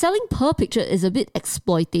selling per picture is a bit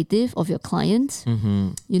exploitative of your client.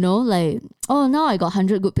 You know, like, oh, now I got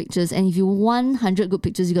 100 good pictures, and if you want 100 good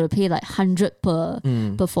pictures, you got to pay like 100 per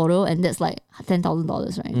photo, and that's like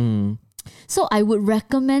 $10,000, right? So I would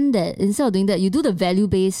recommend that instead of doing that, you do the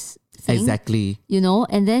value-based thing. Exactly. You know,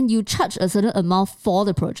 and then you charge a certain amount for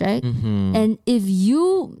the project. And if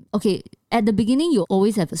you, at the beginning, you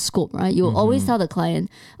always have a scope, right? You always tell the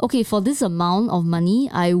client, okay, for this amount of money,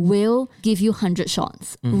 I will give you 100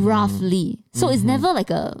 shots, roughly. So it's never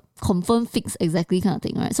like a confirmed fixed exactly kind of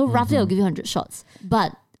thing, right? So roughly I'll give you 100 shots.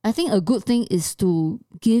 But I think a good thing is to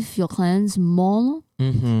give your clients more.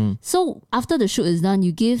 So after the shoot is done,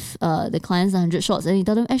 you give the clients 100 shots and you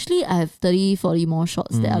tell them, actually, I have 30, 40 more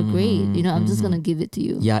shots that are great. You know, I'm just going to give it to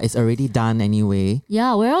you. Yeah, it's already done anyway.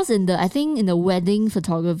 Yeah, whereas I think in the wedding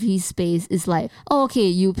photography space, it's like, oh, okay,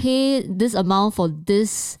 you pay this amount for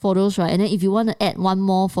this photos, right? And then if you want to add one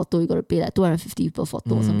more photo, you got to pay like 250 per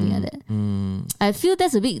photo or something like that. I feel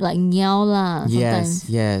that's a bit like niao lah sometimes.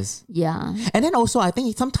 Yes. Yeah. And then also, I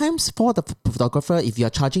think sometimes for the photographer, if you're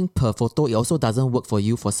charging per photo, it also doesn't work for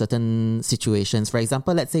you for certain situations. For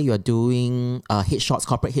example, let's say you're doing headshots,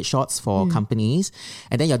 corporate headshots for companies,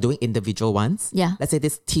 and then you're doing individual ones. Yeah. Let's say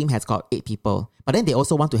this team has got 8 people, but then they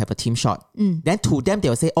also want to have a team shot. Then to them,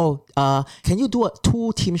 they'll say, oh, can you do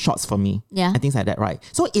 2 team shots for me? Yeah. And things like that, right?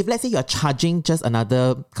 So if let's say you're charging just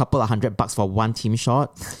another couple of $100 for 1 team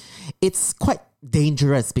shot, it's quite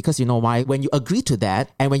dangerous because you know why? When you agree to that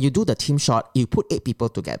and when you do the team shot, you put 8 people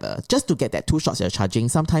together just to get that 2 shots you're charging.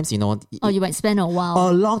 Sometimes, you know, you might spend a while.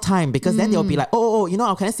 A long time because then they'll be like, oh, you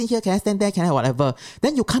know, can I sit here? Can I stand there? Can I whatever?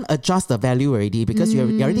 Then you can't adjust the value already because you're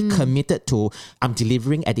already committed to, I'm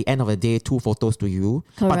delivering at the end of the day 2 photos to you.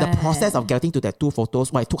 Correct. But the process of getting to that 2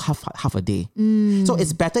 photos, well, it took half a day. So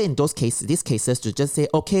it's better in these cases to just say,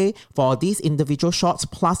 okay, for these individual shots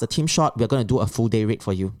plus the team shot, we're going to do a full day rate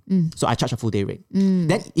for you. So I charge a full day rate.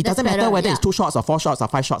 Then it doesn't matter whether it's 2 shots or 4 shots or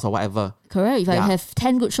 5 shots or whatever. Correct. If I have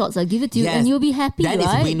 10 good shots, I'll give it to you and you'll be happy, then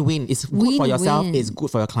right? It's win-win. It's good for yourself. It's good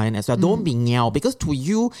for your client as well. Don't be niao because to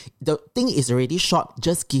you, the thing is already shot.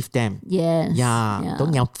 Just give them. Yes. Yeah.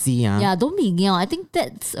 Don't niao zi. Yeah, don't be niao. I think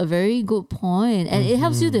that's a very good point. And it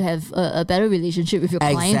helps you to have a better relationship with your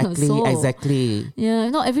client also. Exactly. Yeah,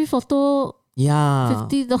 not every photo... Yeah.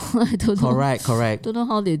 $50, I don't know. Correct. Don't know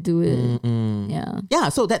how they do it. Yeah,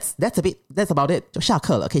 so that's about it. 就下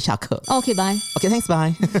课了，可以下课。Okay, bye. Okay, thanks,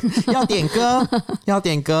 bye. 要点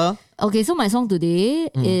歌 Okay, so my song today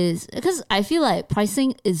is because I feel like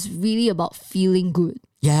pricing is really about feeling good.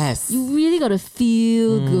 Yes. You really got to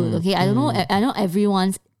feel good. Okay, I don't know. I know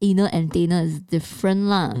everyone's inner antenna is different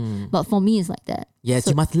lah, but for me it's like that. Yes,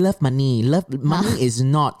 you must love money. Money is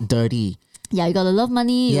not dirty. Yeah, you gotta love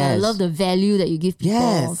money. You gotta love the value that you give people.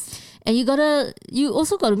 Yes. And you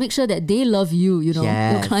also gotta make sure that they love you, you know.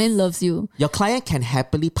 Yes. Your client loves you. Your client can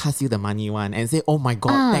happily pass you the money one and say, oh my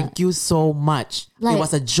God, thank you so much. Like, it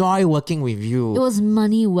was a joy working with you. It was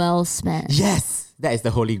money well spent. Yes. That is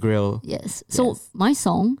the holy grail. Yes. So my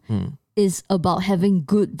song is about having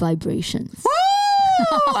good vibrations.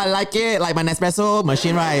 I like it. Like my Nespresso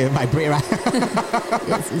machine, right? Vibrate, right?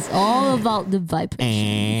 Yes, it's all about the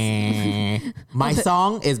vibration. My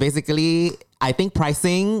song is basically, I think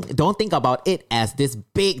pricing, don't think about it as this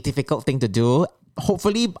big, difficult thing to do.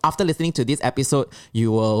 Hopefully, after listening to this episode,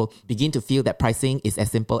 you will begin to feel that pricing is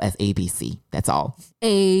as simple as ABC. That's all.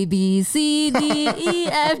 A, B, C, D, E,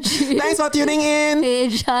 F, G. Thanks for tuning in.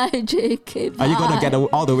 H, I, J, K, Are you going to get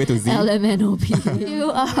all the way to Z? L, M, N, O, P,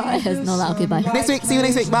 Q, R, S. No, okay, bye. Next week. See you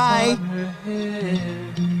next week. Bye.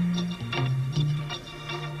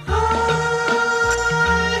 I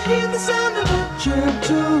hear the sound of a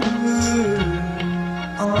gentle word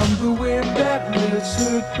on the wind that lifts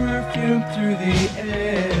her perfume through the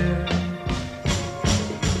air.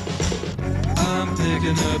 I'm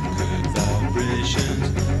picking up good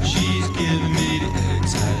vibrations. She's giving me the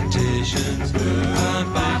excitations. I'm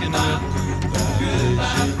picking up good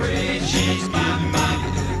vibrations. She's giving me the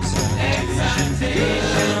excitations.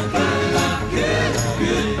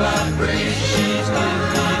 Good vibrations. She's giving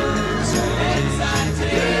me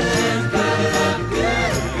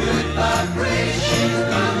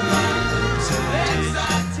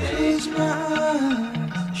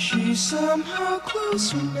she's somehow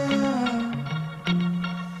closer now.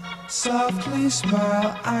 Softly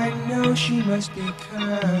smile, I know she must be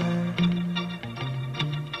kind.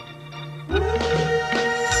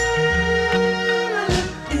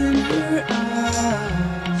 In her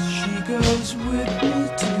eyes, she goes with me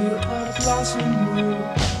to a blossom room.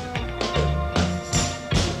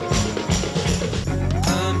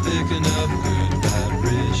 I'm picking up good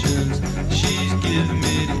vibrations. She's giving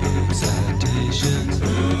me the excitations.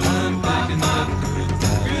 I'm picking up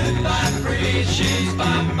good vibrations. She's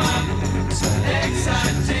giving me the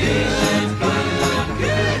excitations.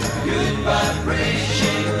 Good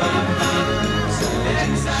vibrations.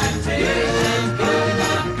 Excitations.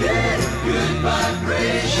 Good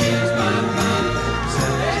vibrations.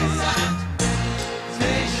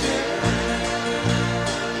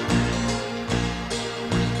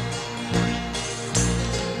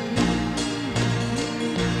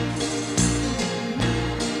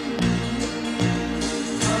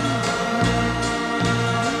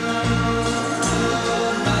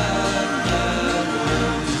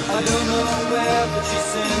 I don't know where, but she's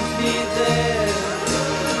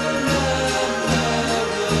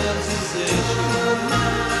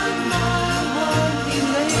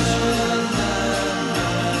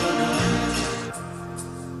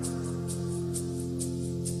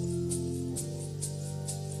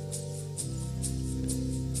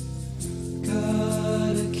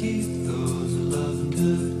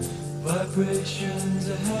Vibrations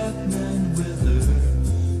are happening with her.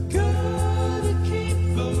 Gotta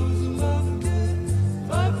keep those love good.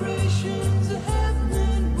 Vibrations are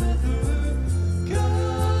happening with her.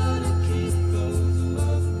 Gotta keep those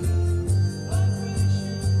love good.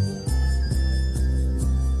 Vibrations.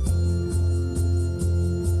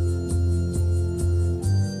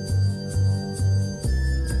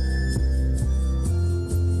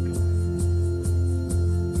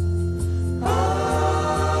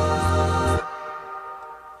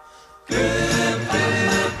 Good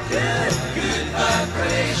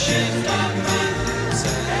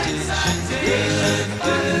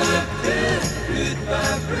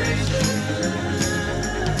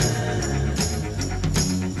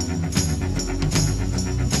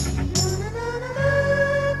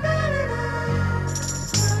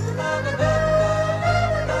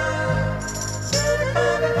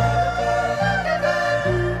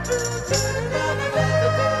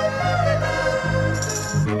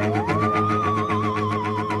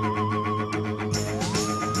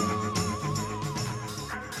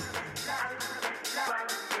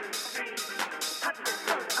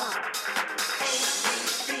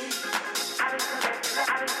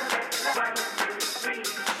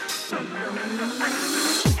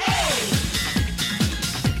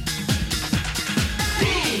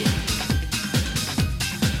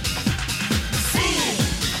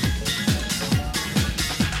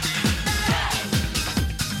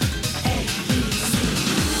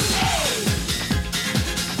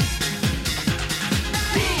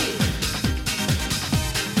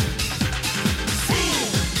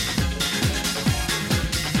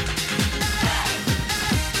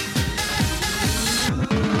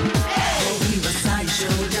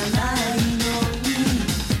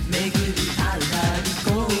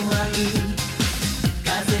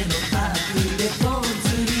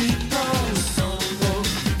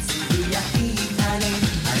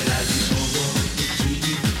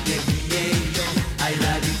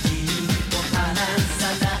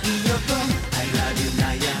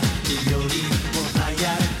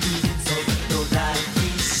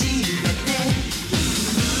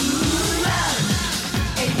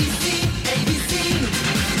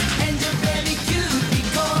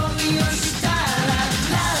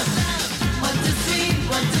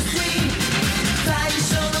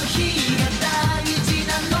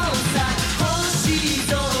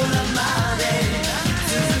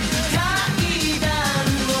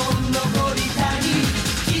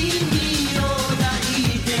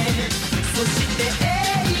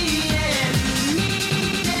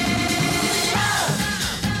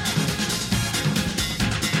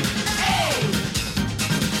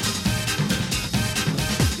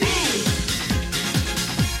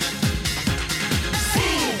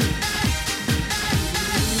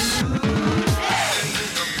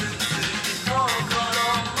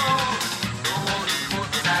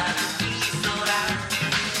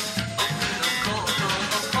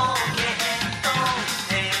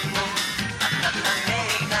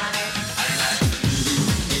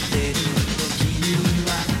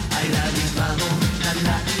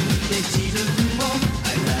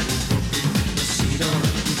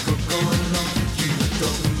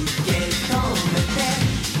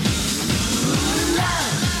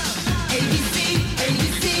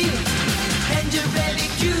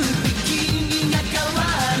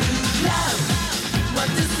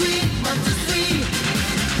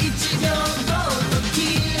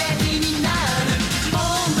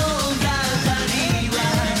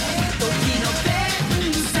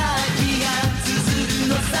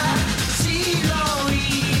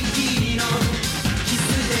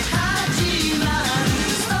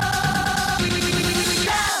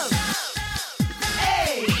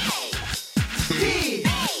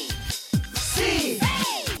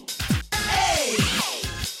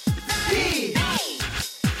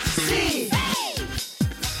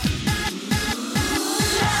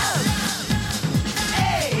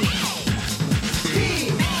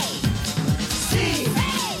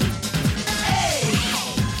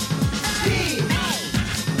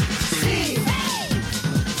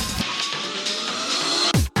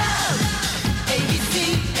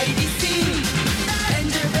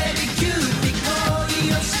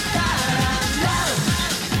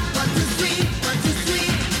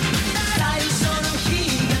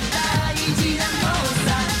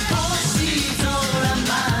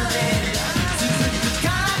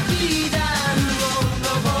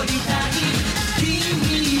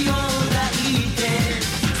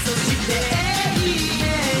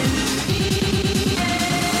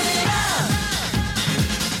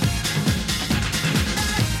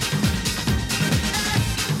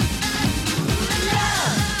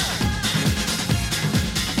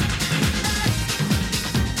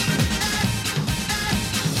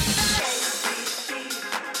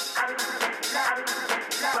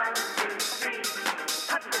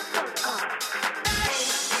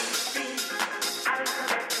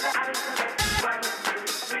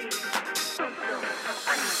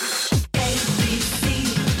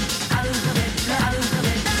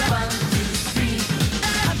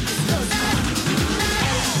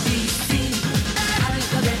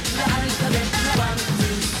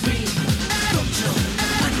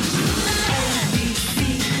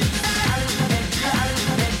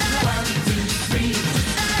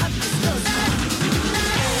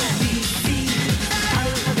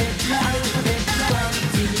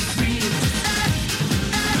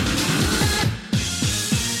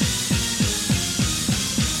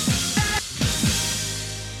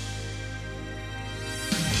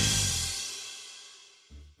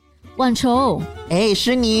万秋哎，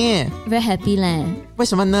是你， very happy leh. 为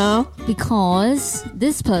什么呢？ Because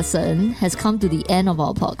this person has come to the end of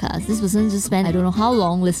our podcast. This person just spent I don't know how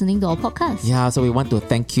long listening to our podcast. Yeah, so we want to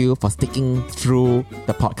thank you for sticking through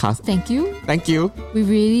the podcast. Thank you. Thank you. We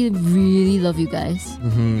really, really love you guys.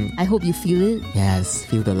 I hope you feel it. Yes,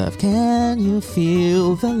 feel the love. Can you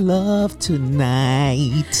feel the love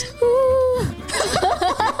tonight?